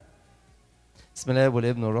بسم الله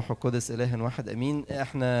والابن والروح القدس اله واحد امين.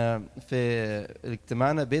 احنا في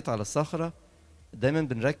اجتماعنا بيت على الصخره دايما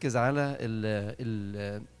بنركز على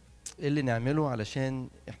ال اللي نعمله علشان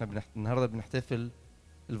احنا النهارده بنحتفل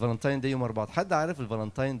الفالنتاين داي يوم 4. حد عارف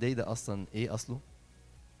الفالنتاين داي ده اصلا ايه اصله؟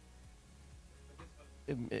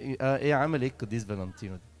 ايه عمل ايه القديس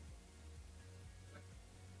فالنتينو ده؟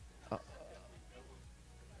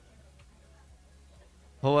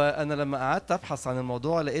 هو انا لما قعدت ابحث عن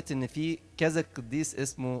الموضوع لقيت ان في كذا قديس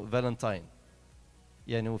اسمه فالنتاين،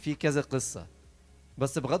 يعني وفي كذا قصه،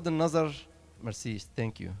 بس بغض النظر. ميرسي،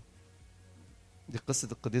 ثانك يو. دي قصه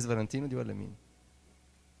القديس فالنتينو دي ولا مين؟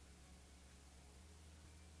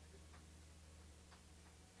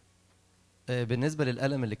 بالنسبه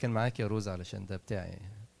للقلم اللي كان معاك يا روز، علشان ده بتاعي.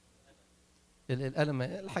 القلم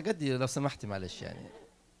الحاجات دي لو سمحتي معلش، يعني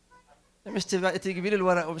مش تبقى تجيبي لي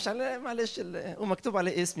الورق ومش معلش ومكتوب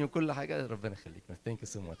عليه اسمي وكل حاجه. ربنا يخليك، ثانك يو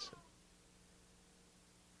سو ماتش.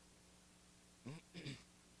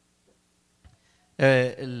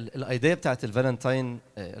 الايديا بتاعت الفالنتاين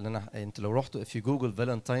اللي انت لو رحتوا في جوجل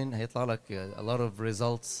فالنتاين هيطلع لك a lot of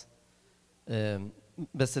results.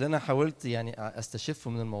 بس اللي انا حاولت يعني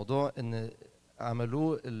استشفه من الموضوع ان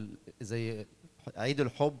عملوه زي عيد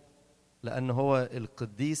الحب، لان هو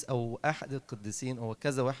القديس او احد القديسين، هو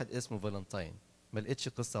كذا واحد اسمه فالنتاين، ما لقيتش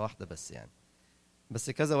قصه واحده بس يعني، بس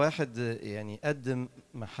كذا واحد يعني قدم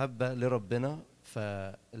محبه لربنا.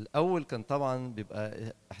 فالاول كان طبعا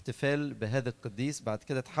بيبقى احتفال بهذا القديس، بعد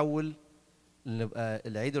كده تحول نبقى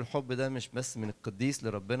العيد الحب ده مش بس من القديس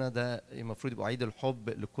لربنا، ده المفروض يبقى عيد الحب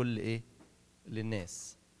لكل ايه،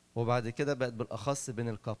 للناس. وبعد كده بقت بالاخص بين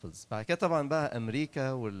الكابلز. بعد كده طبعا بقى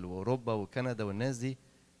امريكا واوروبا وكندا والناس دي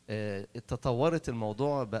تطورت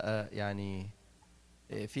الموضوع بقى، يعني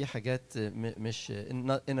في حاجات مش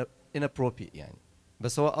inappropriate يعني.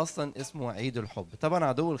 بس هو اصلا اسمه عيد الحب. طبعا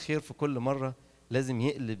عدو الخير في كل مره لازم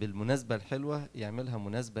يقلب المناسبه الحلوه يعملها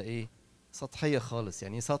مناسبه ايه، سطحيه خالص،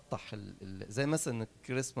 يعني يسطح زي مثلا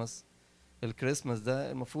الكريسماس. الكريسماس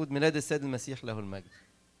ده المفروض ميلاد السيد المسيح له المجد.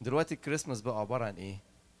 دلوقتي الكريسماس بقى عباره عن ايه؟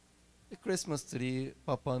 الكريسماس تري،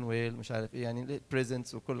 بابا نويل، مش عارف ايه، يعني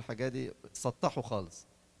بريزنتس وكل الحاجات دي سطحوا خالص.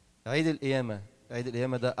 عيد القيامه، عيد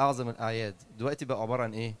القيامه ده اعظم الاعياد، دلوقتي بقى عباره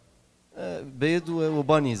عن ايه؟ بيض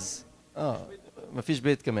وبانيز. مفيش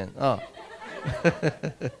بيض كمان.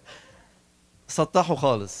 سطحوا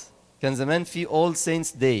خالص. كان زمان في All Saints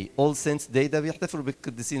Day. All Saints Day ده بيحتفلوا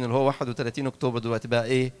بالقديسين اللي هو 31 اكتوبر. دلوقتي بقى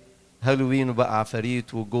ايه؟ هالوين، وبقى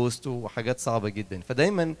عفاريت وجوست وحاجات صعبه جدا.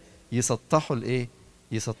 فدايما يسطحوا الايه،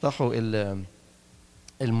 يسطحوا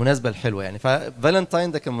المناسبه الحلوه يعني.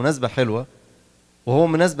 ففالنتاين ده كان مناسبه حلوه، وهو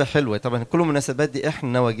مناسبة حلوة. طبعا كل المناسبات دي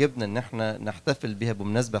احنا واجبنا ان احنا نحتفل بيها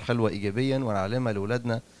بمناسبة حلوة ايجابيا، ونعلمها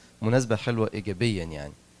لاولادنا مناسبة حلوة ايجابيا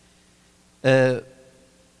يعني.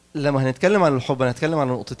 لما هنتكلم عن الحب هنتكلم عن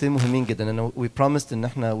نقطتين مهمين جدا. انا we promised ان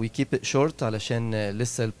احنا we keep it short علشان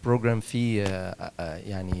لسه البروجرام فيه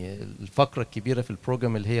يعني الفقرة الكبيرة في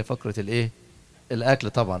البروجرام اللي هي فقرة الايه، الاكل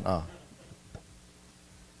طبعا.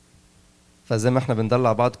 فزي ما احنا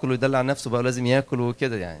بندلع بعض، كله يدلع نفسه بقى لازم ياكل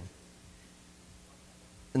وكده يعني.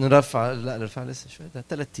 نرفع، لا نرفع لسه شويه، ده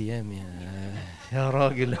 3 ايام يا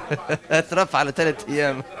راجل. اترفع على 3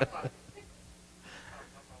 ايام.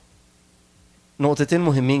 نقطتين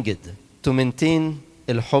مهمين جدا تومنتين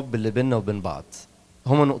الحب اللي بيننا وبين بعض.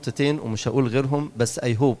 هما نقطتين ومش هقول غيرهم، بس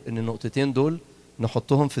اي هوب ان النقطتين دول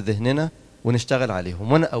نحطهم في ذهننا ونشتغل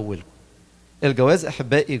عليهم. وانا اولكم، الجواز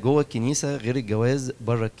احبائي جوه الكنيسه غير الجواز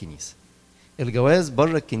بره الكنيسه. الجواز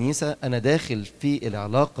بره الكنيسه انا داخل في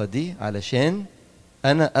العلاقه دي علشان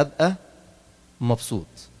انا ابقى مبسوط،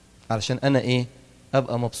 علشان انا ايه،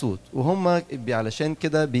 ابقى مبسوط. وهم علشان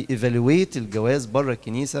كده بييفالويت الجواز بره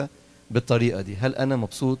الكنيسه بالطريقه دي. هل انا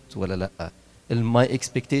مبسوط ولا لا؟ my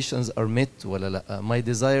expectations are met ولا لا؟ my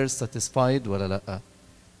desires satisfied ولا لا؟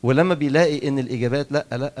 ولما بيلاقي ان الاجابات لا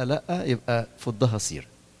لا لا، يبقى فضها سير،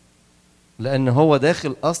 لان هو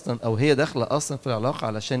داخل اصلا او هي داخله اصلا في العلاقه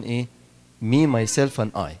علشان ايه؟ me myself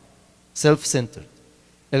and I self centered.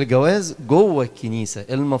 الجواز جوه الكنيسة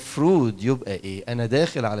المفروض يبقى ايه؟ انا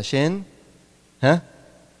داخل علشان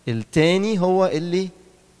التاني هو اللي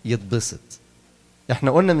يتبسط.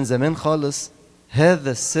 احنا قلنا من زمان خالص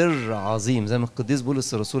هذا السر عظيم، زي ما القديس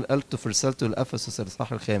بولس الرسول قالته في رسالته لأفسس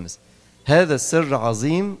الإصحاح 5. هذا السر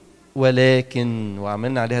عظيم، ولكن،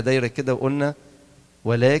 وعملنا عليها دايرة كده وقلنا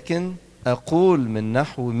ولكن أقول من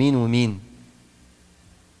نحو مين ومين؟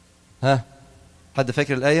 حد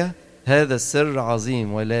فاكر الآية؟ هذا السر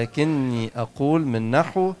عظيم ولكني أقول من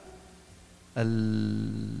نحو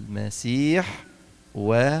المسيح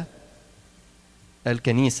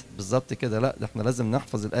والكنيسة. بالظبط كده. لا ده احنا لازم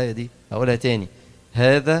نحفظ الآية دي. هقولها تاني.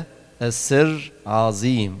 هذا السر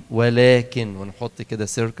عظيم ولكن، ونحط كده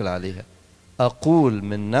سيركل عليها، أقول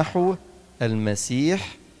من نحو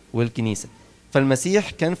المسيح والكنيسة. فالمسيح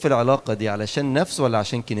كان في العلاقة دي علشان نفسه ولا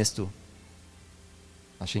عشان كنيسته؟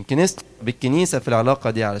 عشان كنيسته. بالكنيسة في العلاقة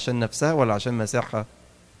دي علشان نفسها ولا عشان مسيحها؟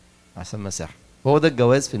 عشان مسيحها. هو ده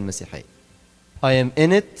الجواز في المسيحية. I am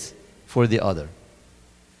in it for the other.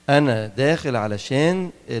 أنا داخل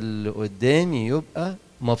علشان اللي قدامي يبقى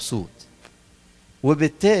مبسوط.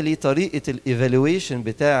 وبالتالي طريقة الإيفالويشن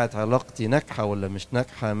بتاعت علاقتي ناجحة ولا مش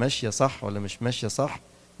ناجحة، ماشية صح ولا مش ماشية صح،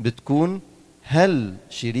 بتكون هل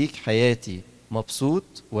شريك حياتي مبسوط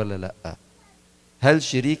ولا لأ؟ هل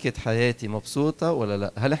شريكة حياتي مبسوطة ولا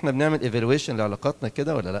لأ؟ هل احنا بنعمل إيفالويشن لعلاقاتنا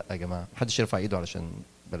كده ولا لأ يا جماعة؟ محدش يرفع ايده علشان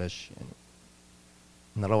بلاش يعني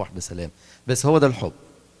نروح بسلام. بس هو ده الحب.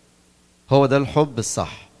 هو ده الحب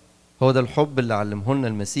الصح. هو ده الحب اللي علمه لنا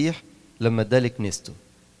المسيح لما ادالي كنيسته.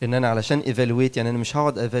 ان انا علشان ايفالويت، يعني انا مش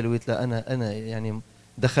هقعد ايفالويت، لا انا يعني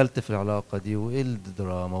دخلت في العلاقه دي وايه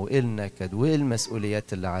الدراما وايه النكد وايه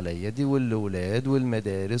المسؤوليات اللي عليا دي والاولاد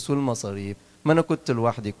والمدارس والمصاريف، ما انا كنت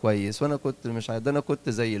لوحدي كويس وانا كنت مش عارف، ده انا كنت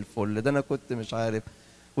زي الفل، ده انا كنت مش عارف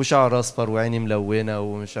وشعر اصفر وعيني ملونه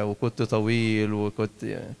وكنت طويل وكنت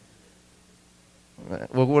يعني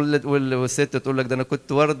والست تقول لك ده انا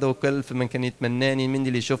كنت ورده وكلف من كان يتمناني، مين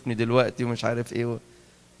اللي يشوفني دلوقتي ومش عارف ايه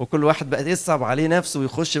وكل واحد بقى يصعب عليه نفسه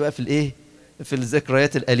ويخش بقى في الايه، في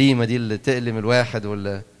الذكريات الأليمة دي اللي تألم الواحد.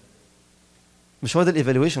 ولا مش هو ده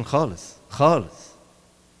الايفالويشن خالص خالص.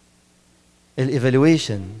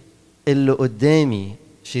 الايفالويشن اللي قدامي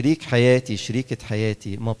شريك حياتي شريكة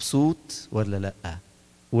حياتي مبسوط ولا لأ؟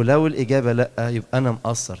 ولو الإجابة لأ يبقى أنا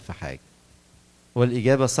مقصر في حاجة،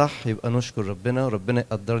 والإجابة صح يبقى نشكر ربنا وربنا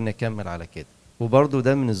يقدرني أكمل على كده. وبرضه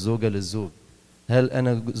ده من الزوجة للزوج، هل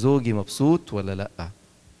أنا زوجي مبسوط ولا لأ؟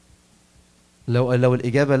 لو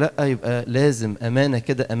الإجابة لأ يبقى لازم أمانة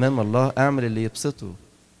كده أمام الله أعمل اللي يبسطه.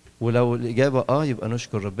 ولو الإجابة يبقى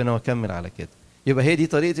نشكر ربنا وأكمل على كده. يبقى هي دي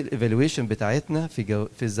طريقة الإيفالويشن بتاعتنا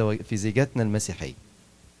في زيجاتنا المسيحية.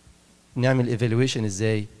 نعمل إيفالويشن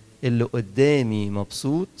إزاي؟ اللي قدامي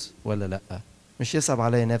مبسوط ولا لأ؟ مش يصعب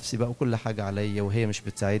عليا نفسي بقى وكل حاجة عليا وهي مش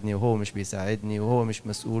بتساعدني وهو مش بيساعدني وهو مش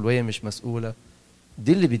مسؤول وهي مش مسؤولة.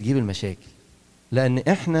 دي اللي بتجيب المشاكل، لأن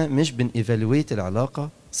إحنا مش بنإيفالويت العلاقة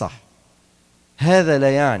صح. هذا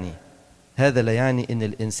لا يعني ان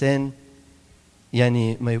الانسان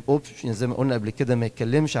يعني ما يبقوش زي ما قلنا قبل كده ما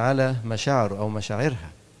يتكلمش على مشاعره او مشاعرها،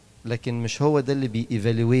 لكن مش هو ده اللي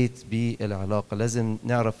بيإيفالويت بيه العلاقه. لازم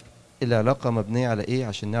نعرف العلاقه مبنيه على ايه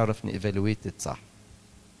عشان نعرف نإيفالويت صح.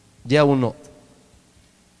 دي اول نقطه.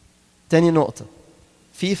 تاني نقطه،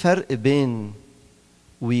 في فرق بين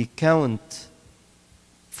we count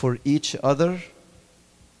for each other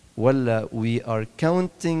ولا we are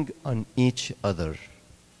counting on each other.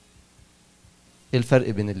 ايه الفرق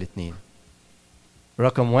بين الاتنين؟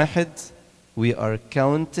 رقم واحد we are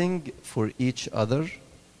counting for each other.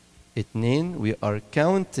 اتنين we are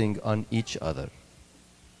counting on each other.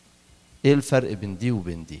 ايه الفرق بين دي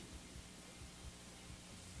وبين دي؟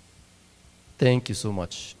 Thank you so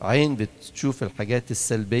much. عين بتشوف الحاجات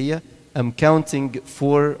السلبية. I'm counting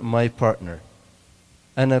for my partner.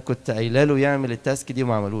 انا كنت قايله له يعمل التاسك دي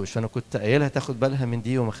وما عملوش، فانا كنت قايلها تاخد بالها من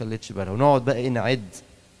دي وما خلتش بالها، ونقعد بقى نعد،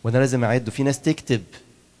 وانا لازم اعد وفي ناس تكتب،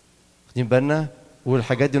 واخدين بالنا،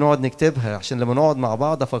 والحاجات دي نقعد نكتبها عشان لما نقعد مع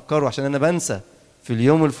بعض افكره، عشان انا بنسى في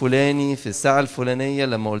اليوم الفلاني في الساعه الفلانيه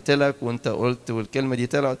لما قلت لك وانت قلت والكلمه دي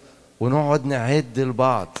طلعت، ونقعد نعد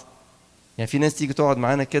لبعض. يعني في ناس تيجي تقعد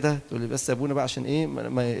معانا كده تقول لي بس يا ابونا بقى عشان ايه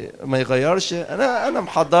ما يغيرش، انا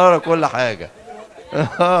محضره كل حاجه.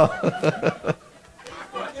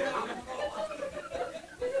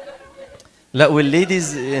 لا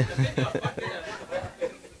والليديز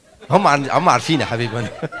هم عارفين يا حبيبي.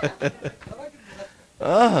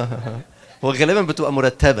 هو غالبا بتبقى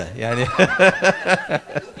مرتبه يعني.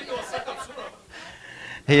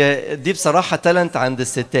 هي دي بصراحه تالنت عند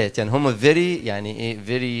الستات، يعني هم فيري يعني ايه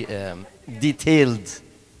فيري ديتيلد.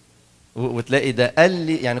 وتلاقي ده قال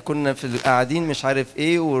لي يعني كنا في قاعدين مش عارف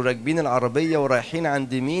ايه وراكبين العربيه ورايحين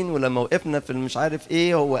عند مين، ولما وقفنا في مش عارف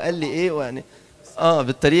ايه هو قال لي ايه، ويعني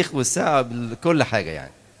بالتاريخ والساعه بكل حاجه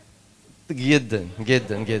يعني. جدا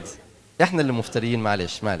جدا جدا. احنا اللي مفتريين،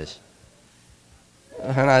 معلش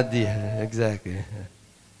هنعديها اكزاكتلي.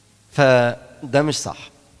 فده مش صح.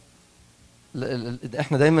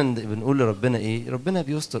 احنا دايما بنقول لربنا ايه؟ ربنا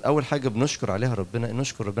بيستر. اول حاجه بنشكر عليها ربنا،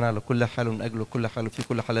 نشكر ربنا على كل حال ومن اجله كل حال وفي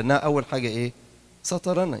كل حال، لانها اول حاجه ايه؟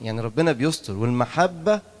 سترنا. يعني ربنا بيستر،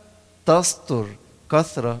 والمحبه تستر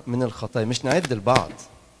كثره من الخطايا. مش نعد لبعض.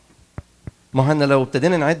 ما احنا لو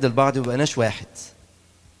ابتدينا نعد لبعض يبقى ناش واحد.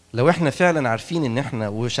 لو احنا فعلا عارفين ان احنا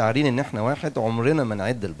وشعارين ان احنا واحد، عمرنا ما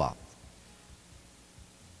نعد لبعض.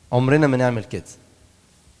 عمرنا ما نعمل كده،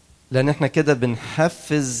 لان احنا كده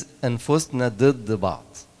بنحفز انفسنا ضد بعض.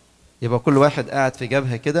 يبقى كل واحد قاعد في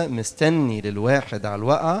جبهه كده مستني للواحد على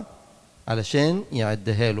الوقعه علشان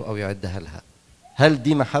يعدها له او يعدها لها. هل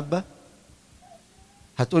دي محبه؟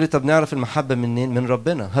 هتقولي طب نعرف المحبه منين؟ من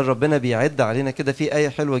ربنا. هل ربنا بيعد علينا كده؟ في ايه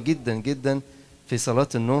حلوه جدا جدا في صلاه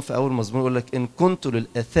النوم في اول مزمور يقول لك ان كنت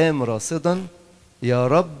للاثام راصدا يا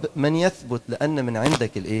رب من يثبت لان من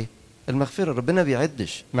عندك الايه؟ المغفره. ربنا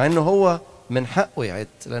بيعدش، مع انه هو من حقه يعد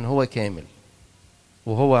لان هو كامل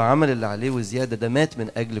وهو عمل اللي عليه وزياده، ده مات من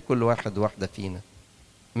اجل كل واحد واحده فينا،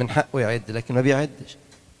 من حقه يعد لكن ما بيعدش.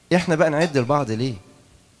 احنا بقى نعد لبعض ليه؟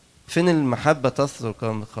 فين المحبه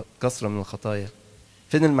تثر كثره من الخطايا؟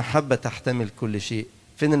 فين المحبه تحتمل كل شيء؟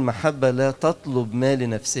 فين المحبه لا تطلب ما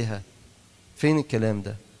لنفسها؟ فين الكلام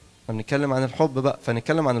ده؟ بنتكلم عن الحب بقى،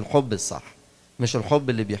 فنتكلم عن الحب الصح، مش الحب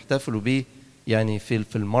اللي بيحتفلوا بيه يعني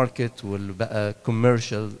في الماركت واللي بقى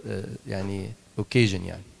كوميرشال يعني اوكيجن.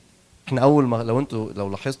 يعني احنا اول ما لو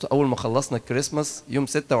لاحظتوا اول ما خلصنا الكريسماس يوم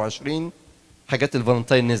 26 حاجات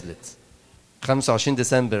الفالنتاين نزلت. 25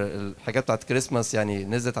 ديسمبر الحاجات بتاعت كريسماس يعني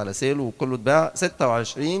نزلت على سيل وكله اتباع.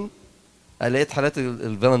 26 لقيت حالات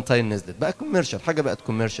الفالنتاين نزلت، بقى كوميرشال، حاجه بقت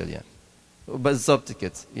كوميرشال يعني بالظبط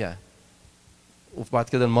كده يعني. وبعد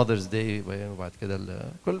كده المذرز داي، وبعد كده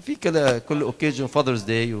كل في كده كل اوكيجن فاذرز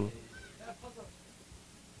داي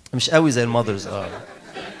مش قوي زي المذرز.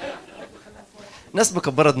 ناس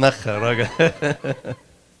مكبره دماغها يا راجل.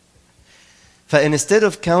 فinstead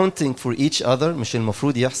of counting for each other، مش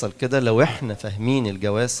المفروض يحصل كده لو احنا فاهمين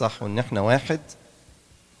الجواز صح وان احنا واحد،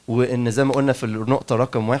 وان زي ما قلنا في النقطه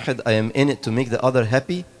رقم 1 I am in it to make the other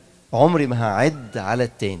happy. عمري ما هعد على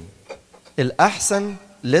التاني. الاحسن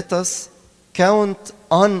let us count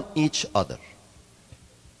on each other.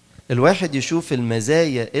 الواحد يشوف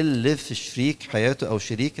المزايا اللي في شريك حياته او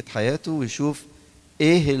شريكة حياته، ويشوف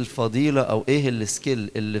ايه الفضيلة او ايه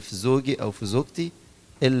السكيل اللي في زوجي او في زوجتي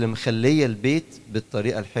اللي مخلية البيت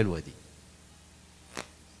بالطريقة الحلوة دي.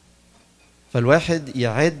 فالواحد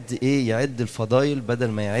يعد ايه؟ يعد الفضائل بدل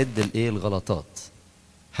ما يعد الايه؟ الغلطات.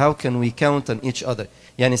 How can we count on each other؟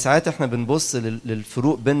 يعني ساعات احنا بنبص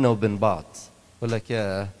للفروق بيننا وبين بعض، يقول لك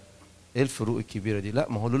يا ايه الفروق الكبيرة دي؟ لا،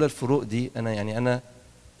 ما هو لولا الفروق دي انا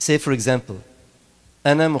say for example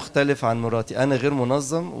انا مختلف عن مراتي، انا غير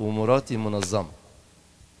منظم ومراتي منظمة،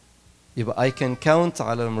 يبقى I can count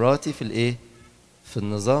على مراتي في الايه؟ في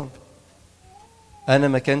النظام. انا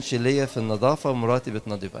ما كانش ليا في النظافة ومراتي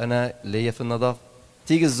بتنظف، انا ليا في النظافة.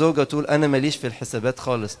 تيجي الزوجة تقول انا ماليش في الحسابات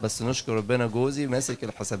خالص، بس نشكر ربنا جوزي ماسك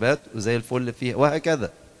الحسابات وزي الفل فيها،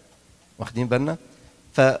 وهكذا. واخدين بالنا؟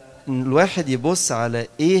 فالواحد يبص على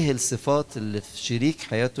ايه الصفات اللي في شريك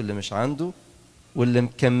حياته اللي مش عنده واللي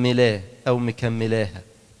مكملاه او مكملاها.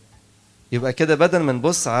 يبقى كده بدل ما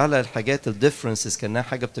نبص على الحاجات الديفرنسز كانها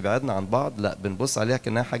حاجه بتبعدنا عن بعض، لا بنبص عليها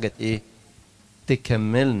كانها حاجه ايه؟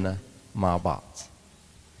 تكملنا مع بعض.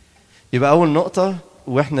 يبقى اول نقطه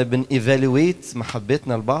واحنا بنيفالويت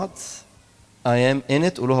محبتنا لبعض I am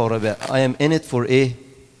in it، قولوها ورا بقى I am in it for ايه؟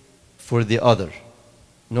 for the other.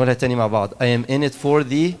 نقولها تاني مع بعض I am in it for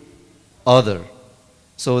the other.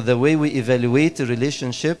 So the way we evaluate a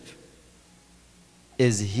relationship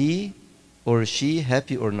is he or she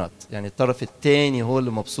happy or not. يعني الطرف الثاني هو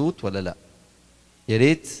اللي مبسوط ولا لا. يا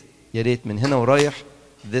ريت من هنا ورايح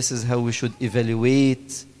this is how we should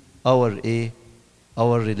evaluate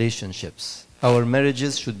our relationships. Our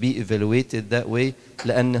marriages should be evaluated that way،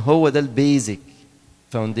 لأن هو ده البيزك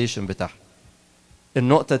foundation بتاعها.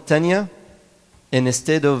 النقطة الثانية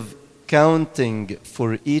instead of counting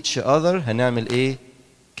for each other هنعمل ايه؟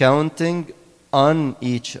 counting on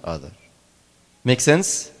each other. make sense؟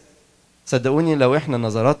 صدقوني لو احنا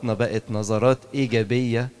نظراتنا بقت نظرات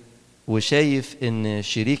ايجابيه وشايف ان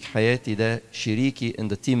شريك حياتي ده شريكي ان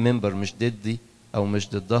ذا تيم ممبر مش ضدي او مش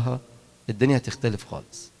ضدها، الدنيا هتختلف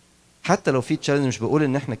خالص. حتى لو في تشالنج، مش بقول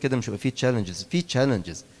ان احنا كده مش هيبقى في تشالنجز، في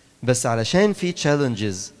تشالنجز، بس علشان في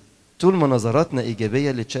تشالنجز طول ما نظراتنا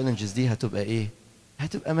ايجابيه للتشالنجز دي هتبقى ايه؟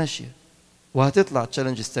 هتبقى ماشيه وهتطلع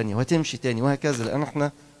تشالنجز ثانيه وهتمشي ثاني وهكذا، لان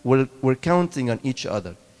احنا we're counting on each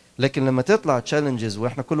other. لكن لما تطلع تشالنجز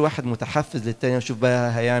واحنا كل واحد متحفز للتاني وشوف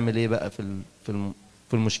بقى هيعمل ايه بقى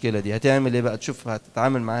في المشكله دي، هتعمل ايه بقى، تشوف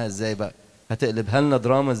هتتعامل معاها ازاي بقى، هتقلبها لنا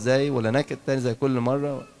دراما ازاي ولا نكد تاني زي كل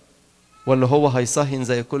مره، ولا هو هيصهين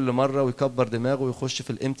زي كل مره ويكبر دماغه ويخش في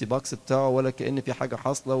الامتي باكس بتاعه ولا كأن في حاجه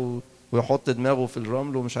حاصله ويحط دماغه في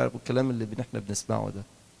الرمل ومش عارف الكلام اللي احنا بنسمعه ده.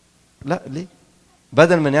 لا، ليه؟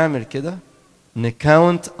 بدل ما نعمل كده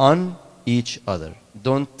نكاونت on each other.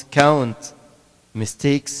 don't count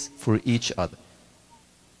mistakes for each other.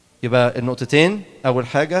 يبقى النقطتين، أول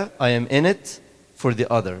حاجة I am in it for the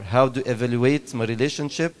other. How to evaluate my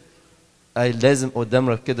relationship. لازم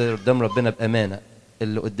قدام كده قدام ربنا بأمانة.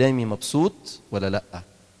 اللي قدامي مبسوط ولا لأ؟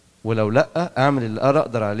 ولو لأ أعمل اللي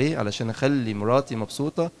أقدر عليه علشان أخلي مراتي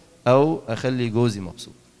مبسوطة أو أخلي جوزي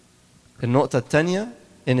مبسوط. النقطة الثانية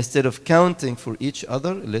instead of counting for each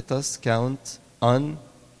other let us count on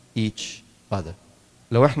each other.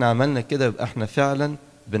 لو احنا عملنا كده يبقى احنا فعلا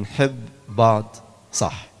بنحب بعض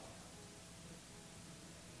صح.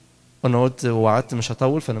 أنا قلت وعدت مش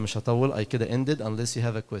هطول فأنا مش هطول. I كده ended unless you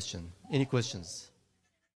have a question. Any questions?